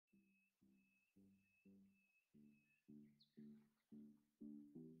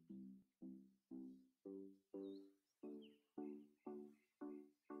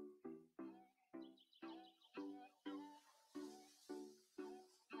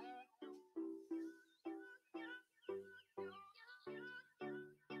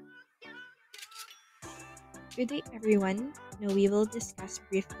Good day, everyone. Now we will discuss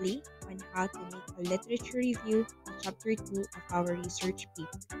briefly on how to make a literature review in Chapter 2 of our research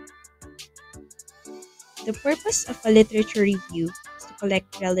paper. The purpose of a literature review is to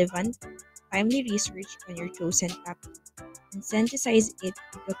collect relevant, timely research on your chosen topic and synthesize it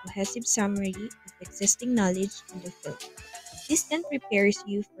into a cohesive summary of existing knowledge in the field. This then prepares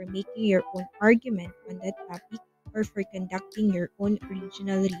you for making your own argument on that topic or for conducting your own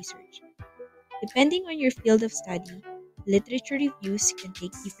original research. Depending on your field of study, literature reviews can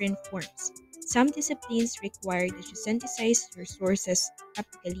take different forms. Some disciplines require that you synthesize your sources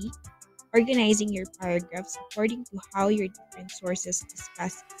topically, organizing your paragraphs according to how your different sources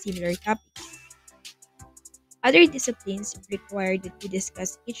discuss similar topics. Other disciplines require that you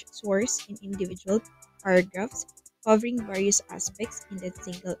discuss each source in individual paragraphs, covering various aspects in that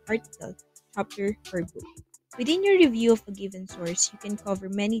single article, chapter, or book. Within your review of a given source, you can cover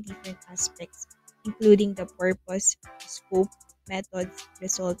many different aspects, including the purpose, scope, methods,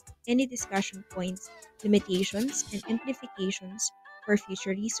 result, any discussion points, limitations, and implications for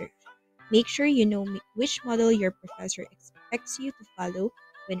future research. Make sure you know which model your professor expects you to follow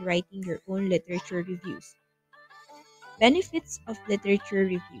when writing your own literature reviews. Benefits of literature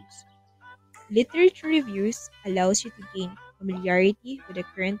reviews. Literature reviews allows you to gain familiarity with the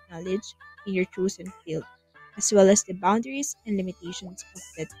current knowledge in your chosen field, as well as the boundaries and limitations of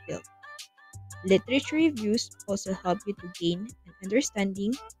that field. Literature reviews also help you to gain an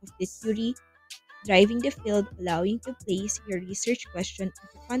understanding of the theory driving the field, allowing to place your research question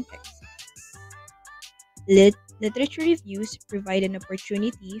into context. Literature reviews provide an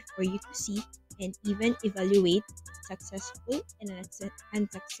opportunity for you to see and even evaluate successful and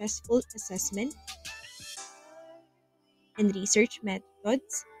unsuccessful assessment and research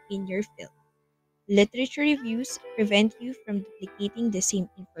methods in your field. Literature reviews prevent you from duplicating the same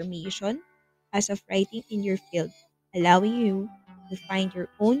information as of writing in your field, allowing you to find your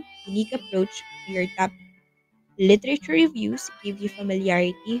own unique approach to your topic. Literature reviews give you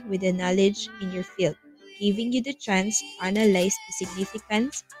familiarity with the knowledge in your field, giving you the chance to analyze the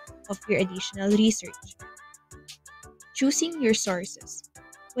significance of your additional research. Choosing your sources.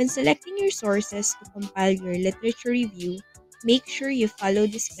 When selecting your sources to compile your literature review, make sure you follow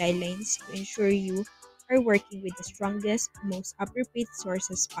these guidelines to ensure you are working with the strongest, most appropriate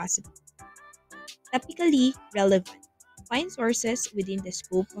sources possible. Topically relevant. Find sources within the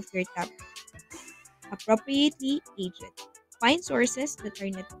scope of your topic. Appropriately aged. Find sources that are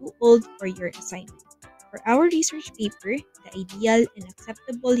not too old for your assignment. For our research paper, the ideal and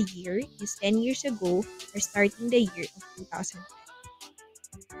acceptable year is 10 years ago or starting the year of 2000.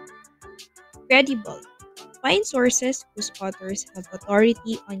 Credible. Find sources whose authors have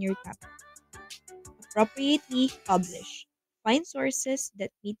authority on your topic. Appropriately publish. Find sources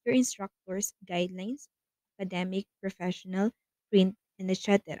that meet your instructor's guidelines, academic, professional, print, and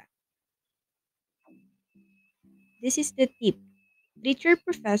etc. This is the tip. Treat your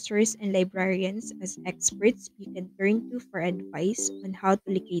professors and librarians as experts you can turn to for advice on how to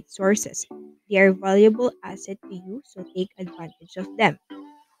locate sources. They are a valuable asset to you, so take advantage of them.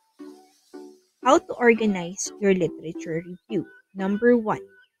 How to organize your literature review. Number one,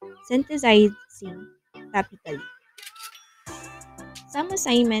 synthesizing topically. Some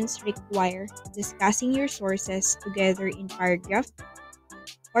assignments require discussing your sources together in paragraph,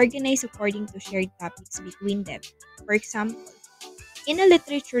 organized according to shared topics between them. For example, in a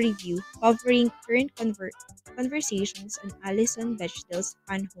literature review covering current conversations on Alison Bechdel's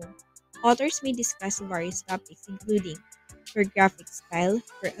Fan Home, authors may discuss various topics including her graphic style,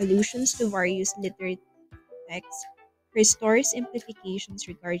 her allusions to various literary texts, her stories implications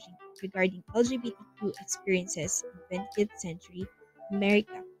regarding LGBTQ experiences in 20th century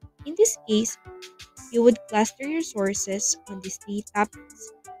America. In this case, you would cluster your sources on these three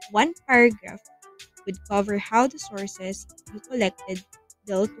topics. One paragraph would cover how the sources you collected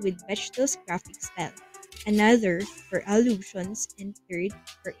dealt with Bechdel's graphic style, another for allusions, and third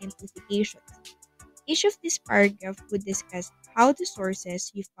for implications. Each of these paragraphs would discuss how the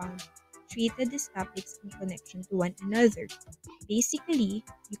sources you found treated these topics in connection to one another. Basically,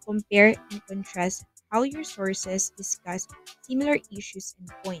 you compare and contrast how your sources discuss similar issues and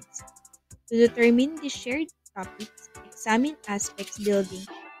points. To determine the shared topics, examine aspects building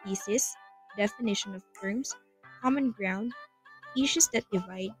thesis, definition of terms, common ground, issues that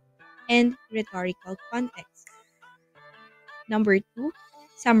divide, and rhetorical context. Number two,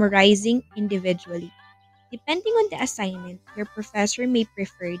 summarizing individually. Depending on the assignment, your professor may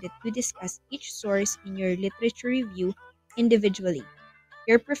prefer that you discuss each source in your literature review individually.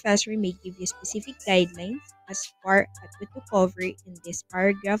 Your professor may give you specific guidelines as far as what to cover in these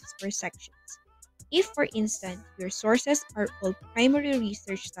paragraphs or sections. If, for instance, your sources are all primary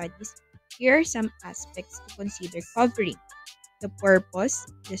research studies, here are some aspects to consider covering: the purpose,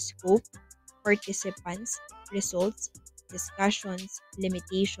 the scope, participants, results, discussions,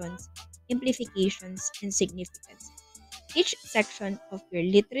 limitations, implications, and significance. Each section of your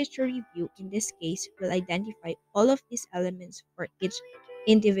literature review, in this case, will identify all of these elements for each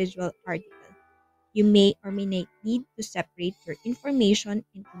individual article. You may or may not need to separate your information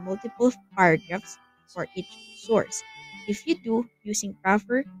into multiple paragraphs for each source. If you do, using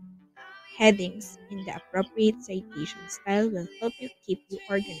proper headings in the appropriate citation style will help you keep you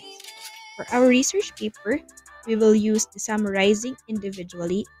organized. For our research paper, we will use the summarizing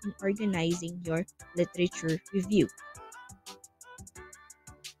individually and organizing your literature review.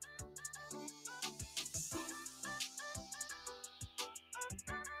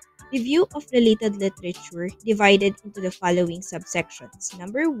 Review of related literature divided into the following subsections.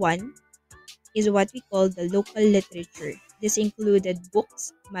 Number one is what we call the local literature. This included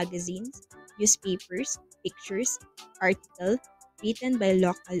books, magazines, newspapers, pictures, articles written by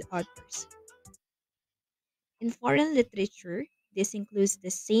local authors. In foreign literature, this includes the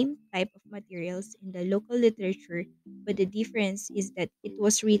same type of materials in the local literature, but the difference is that it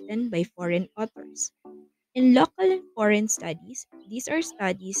was written by foreign authors. In local and foreign studies, these are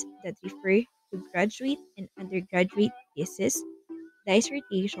studies that refer to graduate and undergraduate theses,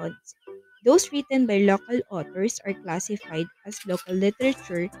 dissertations. Those written by local authors are classified as local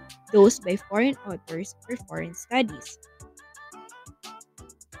literature, those by foreign authors are foreign studies.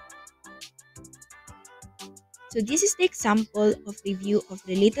 So this is the example of review of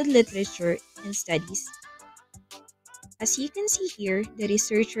related literature and studies. As you can see here, the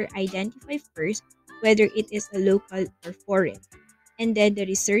researcher identified first whether it is a local or foreign, and then the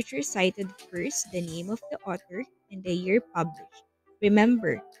researcher cited first the name of the author and the year published.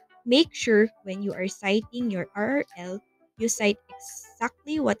 Remember, make sure when you are citing your RRL, you cite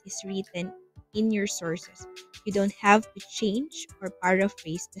exactly what is written in your sources. You don't have to change or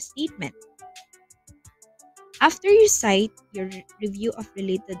paraphrase the statement. After you cite your review of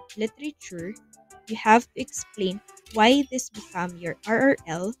related literature, you have to explain why this become your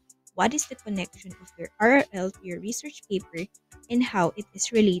RRL, what is the connection of your RRL to your research paper, and how it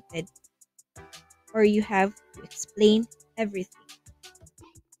is related, or you have to explain everything.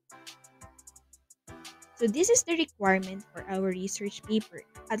 So this is the requirement for our research paper,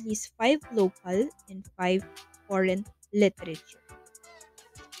 at least 5 local and 5 foreign literature.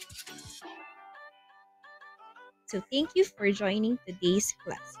 So thank you for joining today's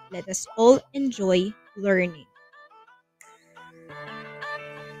class. Let us all enjoy learning.